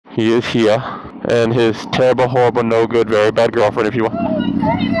He is here. And his terrible, horrible, no good, very bad girlfriend, if you will.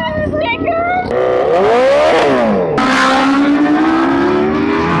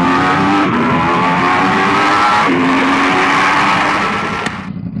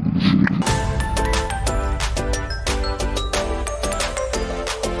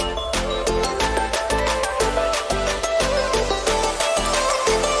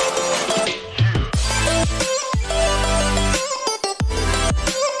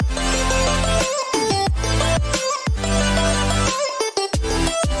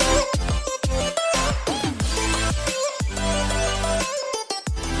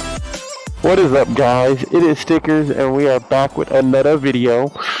 What is up, guys? It is Stickers, and we are back with another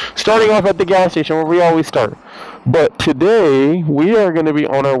video, starting off at the gas station where we always start. But today we are going to be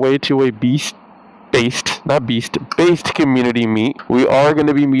on our way to a based community meet. We are going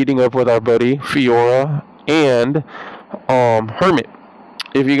to be meeting up with our buddy Fiora and Hermit.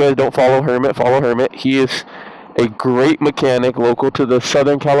 If you guys don't follow Hermit, follow Hermit. He is a great mechanic local to the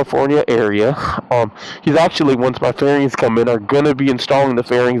Southern California area. He's actually, once my fairings come in, are going to be installing the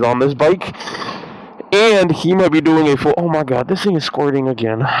fairings on this bike. And he might be doing a full... Oh my god, this thing is squirting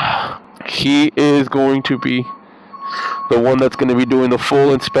again. He is going to be the one that's going to be doing the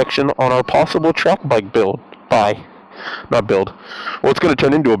full inspection on our possible track bike build. Not build. Well, it's going to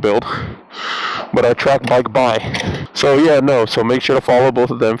turn into a build. But our track bike buy. So yeah, no. So make sure to follow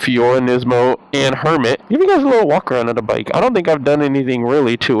both of them, Fiora, Nismo, and Hermit. Give you guys a little walk around of the bike. I don't think I've done anything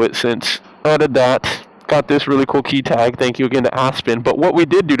really to it since I did that. Got this really cool key tag. Thank you again to Aspen. But what we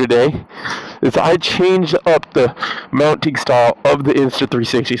did do today is I changed up the mounting style of the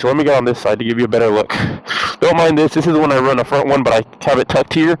Insta360. So let me get on this side to give you a better look. Don't mind this. This is the one I run the front one, but I have it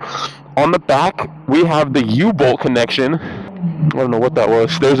tucked here. On the back, we have the U-bolt connection. I don't know what that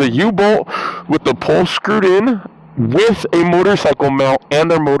was. There's a U-bolt with the pole screwed in with a motorcycle mount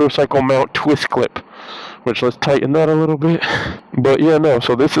and their motorcycle mount twist clip. Which, let's tighten that a little bit. But yeah, no,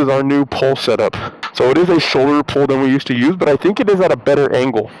 so this is our new pole setup. So it is a shoulder pole than we used to use, but I think it is at a better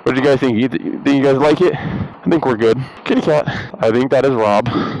angle. What do you guys think? You think you guys like it? I think we're good. Kitty cat. I think that is Rob.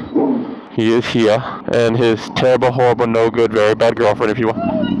 He is here. And his terrible, horrible, no good, very bad girlfriend, if you will.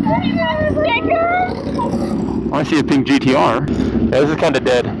 I see a pink GTR. Yeah, this is kind of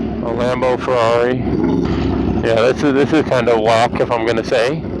dead. A Lambo Ferrari. Yeah, this is kind of whack, if I'm gonna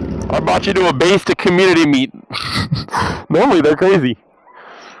say. I brought you to a base to community meet. Normally they're crazy.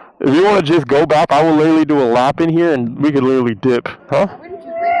 If you want to just go back, I will literally do a lap in here and we could literally dip. Huh?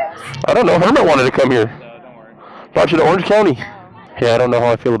 I don't know. Hermit wanted to come here. Don't worry. Brought you to Orange County. Yeah, I don't know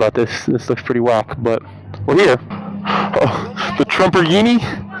how I feel about this. This looks pretty whack, but we're here. Oh, the Trumperghini.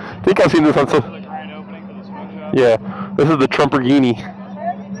 I think I've seen this on some. Yeah, this is the Trumperghini.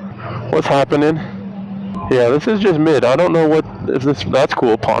 What's happening? Yeah, this is just mid. I don't know what if this. That's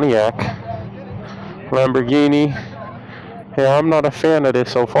cool. Pontiac, Lamborghini. Yeah, I'm not a fan of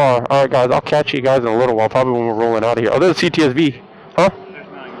this so far. All right, guys, I'll catch you guys in a little while. Probably when we're rolling out of here. Oh, there's a CTSV. Huh?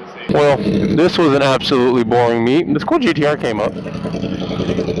 Well, this was an absolutely boring meet. This cool GTR came up.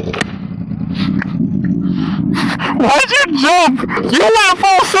 Why'd you jump? You went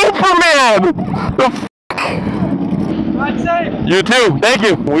full Superman! The f***? You too. Thank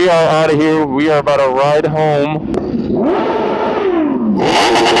you. We are out of here. We are about to ride home.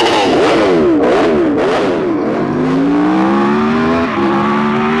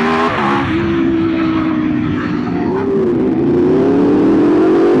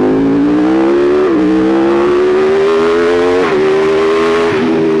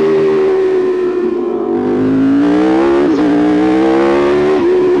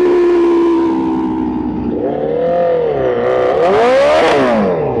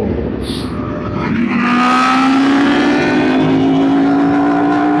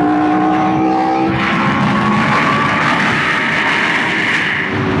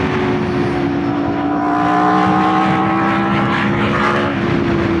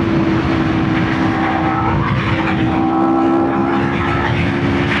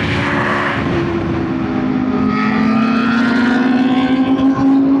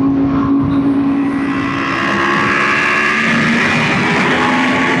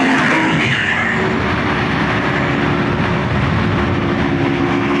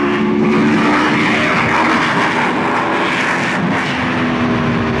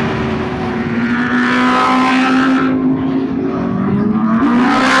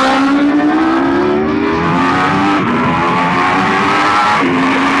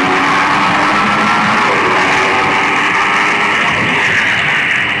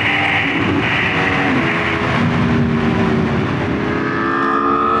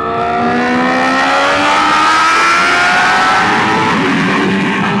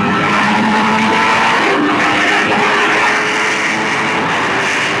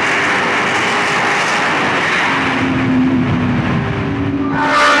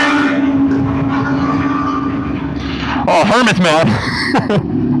 Hermit's mad.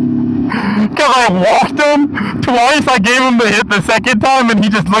 Because I walked him twice. I gave him the hit the second time, and he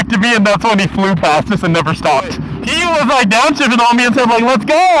just looked at me, and that's when he flew past us and never stopped. He was like downshifting on me and said, like, let's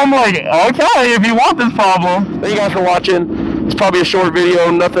go. I'm like, okay, if you want this problem. Thank you guys for watching. It's probably a short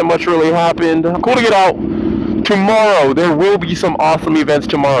video. Nothing much really happened. Cool to get out. Tomorrow, there will be some awesome events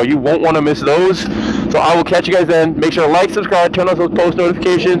tomorrow. You won't want to miss those. So I will catch you guys then. Make sure to like, subscribe, turn on those post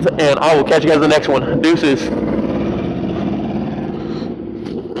notifications, and I will catch you guys in the next one. Deuces.